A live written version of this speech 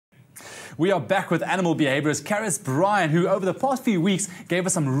We are back with animal behaviorist Karis Bryen, who over the past few weeks gave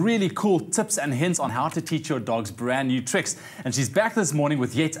us some really cool tips and hints on how to teach your dogs brand new tricks. And she's back this morning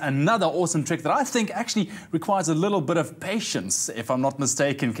with yet another awesome trick that I think actually requires a little bit of patience, if I'm not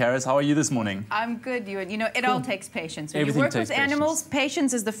mistaken. Karis, how are you this morning? I'm good, Ewan. You know, it all takes patience. When Everything you work with animals,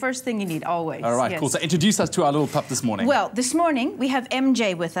 patience is the first thing you need, always. All right, cool. So introduce us to our little pup this morning. Well, this morning we have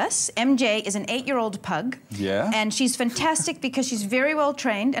MJ with us. MJ is an 8-year-old pug. Yeah. And she's fantastic because she's very well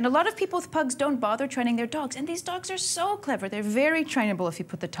trained. And a lot of people with pugs don't bother training their dogs. And these dogs are so clever. They're very trainable if you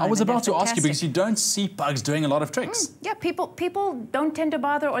put the time in. I was about to ask you because you don't see pugs doing a lot of tricks. Yeah, people don't tend to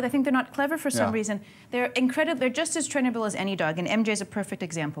bother, or they think they're not clever for some reason. They're incredible. They're just as trainable as any dog. And MJ is a perfect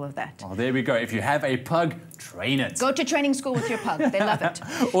example of that. Oh, there we go. If you have a pug, train it. Go to training school with your pug. They love it.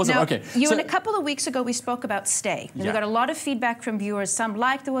 Awesome. Now, okay. A couple of weeks ago, we spoke about stay. We got a lot of feedback from viewers. Some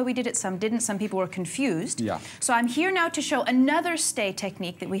liked the way we did it, some didn't. Some people were confused. Yeah. So I'm here now to show another stay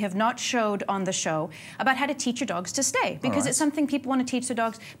technique that we have not showed on the show about how to teach your dogs to stay. Because it's something people want to teach their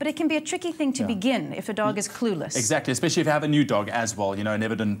dogs, but it can be a tricky thing to begin if a dog is clueless. Exactly, especially if you have a new dog as well. You know,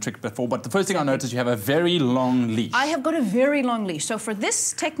 never done a trick before. But the first thing I noticed, you have a very long leash. I have got a very long leash. So for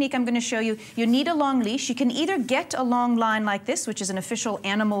this technique I'm going to show you, you need a long leash. You can either get a long line like this, which is an official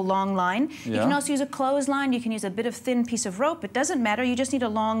animal long line. You can also use a clothesline. You can use a bit of thin piece of rope. It doesn't matter. You just need a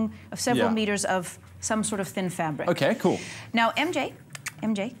long of several meters of some sort of thin fabric. Okay, cool. Now MJ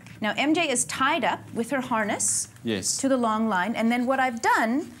is tied up with her harness to the long line. And then what I've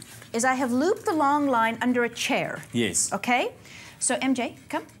done is I have looped the long line under a chair. Yes. Okay? So MJ,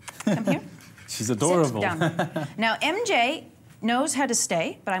 come here. She's adorable. Sit down. Now MJ knows how to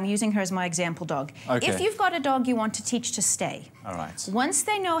stay, but I'm using her as my example dog. Okay. If you've got a dog you want to teach to stay, all right. Once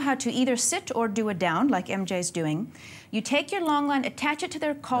they know how to either sit or do a down, like MJ's doing, you take your long line, attach it to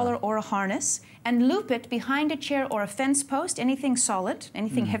their collar or a harness, and loop it behind a chair or a fence post, anything solid,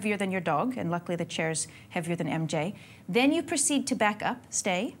 anything heavier than your dog, and luckily the chair's heavier than MJ. Then you proceed to back up,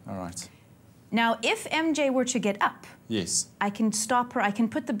 stay. All right. Now, if MJ were to get up, I can stop her. I can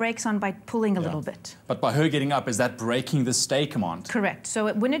put the brakes on by pulling a little bit. But by her getting up, is that breaking the stay command? Correct.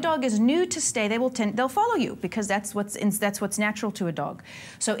 So when a dog is new to stay, they'll follow you because that's what's natural to a dog.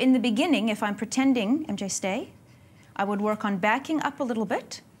 So in the beginning, if I'm pretending MJ stay, I would work on backing up a little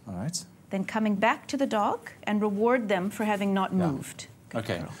bit. All right. Then coming back to the dog and reward them for having not moved.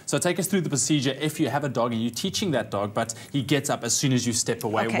 Okay, so take us through the procedure. If you have a dog and you're teaching that dog, but he gets up as soon as you step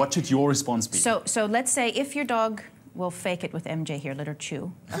away, what should your response be? So let's say if your dog, we'll fake it with MJ here, let her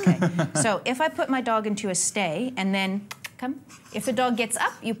chew. Okay, so if I put my dog into a stay and then, come, if the dog gets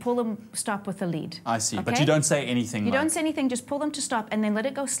up, you pull them, stop with the lead. I see, but you don't say anything. You don't say anything, just pull them to stop and then let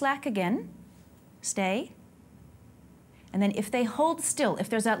it go slack again, stay. And then if they hold still, if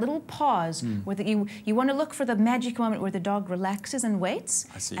there's that little pause where you want to look for the magic moment where the dog relaxes and waits,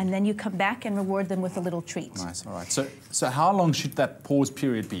 and then you come back and reward them with a little treat. Nice, all right. So how long should that pause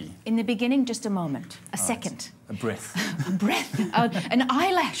period be? In the beginning, just a moment, a second. A breath. A breath, an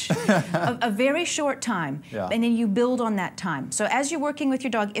eyelash, a very short time, and then you build on that time. So as you're working with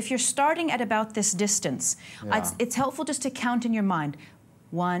your dog, if you're starting at about this distance, it's helpful just to count in your mind,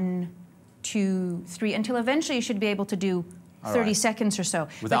 1, 2, 3, until eventually you should be able to do 30 seconds or so.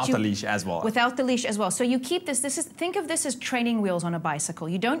 Without the leash as well. Without the leash as well. So you keep this, think of this as training wheels on a bicycle.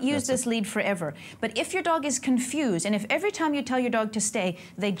 You don't use this lead forever. But if your dog is confused, and if every time you tell your dog to stay,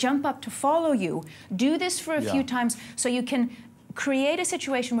 they jump up to follow you, do this for a few times so you can create a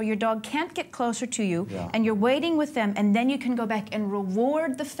situation where your dog can't get closer to you and you're waiting with them, and then you can go back and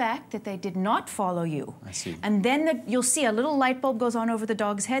reward the fact that they did not follow you. I see. And then you'll see a little light bulb goes on over the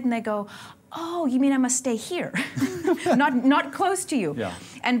dog's head and they go, oh, you mean I must stay here, not close to you. Yeah.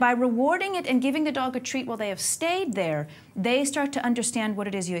 And by rewarding it and giving the dog a treat while they have stayed there, they start to understand what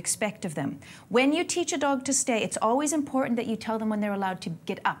it is you expect of them. When you teach a dog to stay, it's always important that you tell them when they're allowed to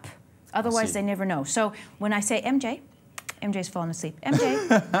get up. Otherwise, they never know. So when I say MJ's fallen asleep.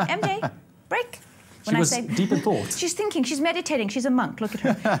 MJ, break. She was deep in thought. She's thinking, she's meditating, she's a monk, look at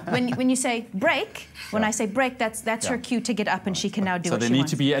her. When you say break, when I say break, that's her cue to get up and she can now do what she wants. So there needs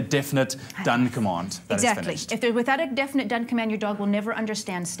to be a definite done command. Exactly. If they're without a definite done command, your dog will never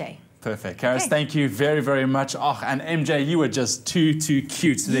understand stay. Perfect. Karis, thank you very, very much. Oh, and MJ, you were just too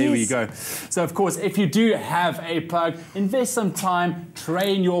cute. There we go. So, of course, if you do have a pug, invest some time,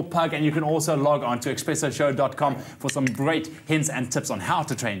 train your pug, and you can also log on to expressoshow.com for some great hints and tips on how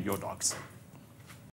to train your dogs.